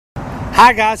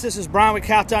Hi guys, this is Brian with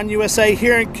Cowtown USA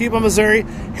here in Cuba, Missouri,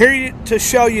 here to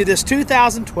show you this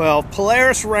 2012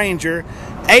 Polaris Ranger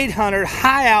 800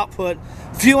 high output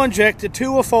fuel injected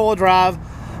 2-wheel 4-wheel drive.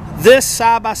 This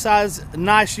side-by-side is a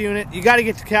nice unit. You got to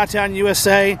get to Cowtown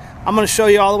USA. I'm going to show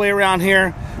you all the way around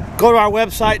here. Go to our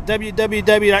website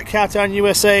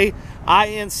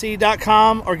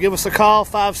www.cowtownusainc.com or give us a call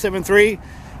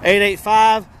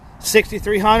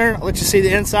 573-885-6300. I'll let you see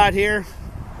the inside here.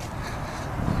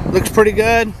 Looks pretty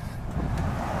good.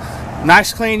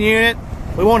 Nice clean unit.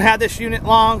 We won't have this unit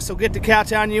long, so get to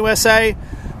Cowtown USA,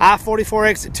 I-44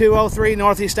 exit 203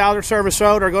 Northeast Alder Service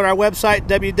Road, or go to our website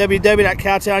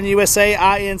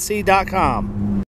www.cowtownusainc.com.